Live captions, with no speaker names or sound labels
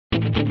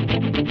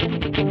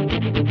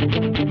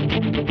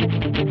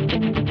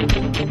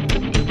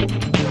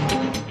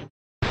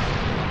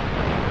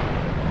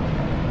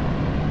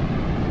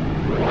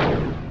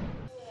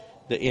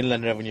The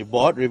Inland Revenue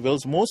Board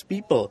reveals most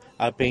people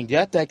are paying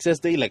their taxes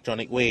the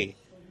electronic way.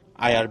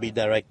 IRB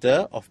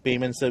Director of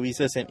Payment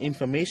Services and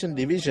Information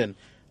Division,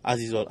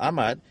 Azizul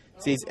Ahmad,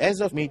 says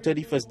as of May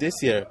 31st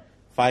this year,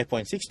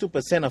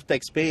 5.62% of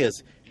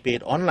taxpayers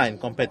paid online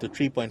compared to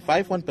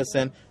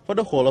 3.51% for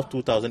the whole of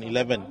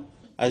 2011.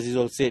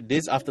 Azizul said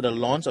this after the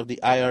launch of the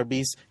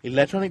IRB's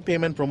Electronic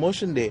Payment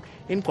Promotion Day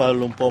in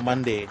Kuala Lumpur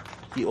Monday.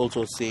 He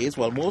also says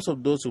while most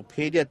of those who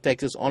pay their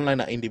taxes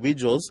online are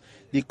individuals,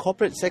 the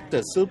corporate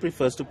sector still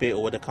prefers to pay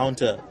over the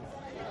counter.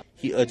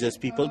 He urges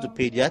people to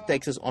pay their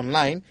taxes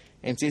online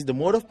and says the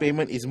mode of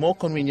payment is more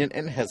convenient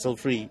and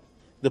hassle-free.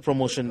 The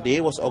promotion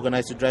day was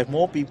organized to drive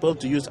more people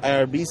to use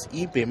IRB's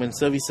e-payment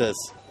services.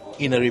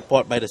 In a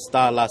report by The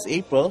Star last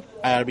April,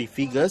 IRB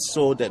figures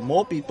show that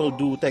more people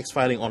do tax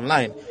filing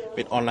online,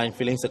 with online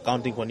filings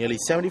accounting for nearly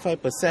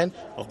 75%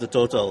 of the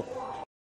total.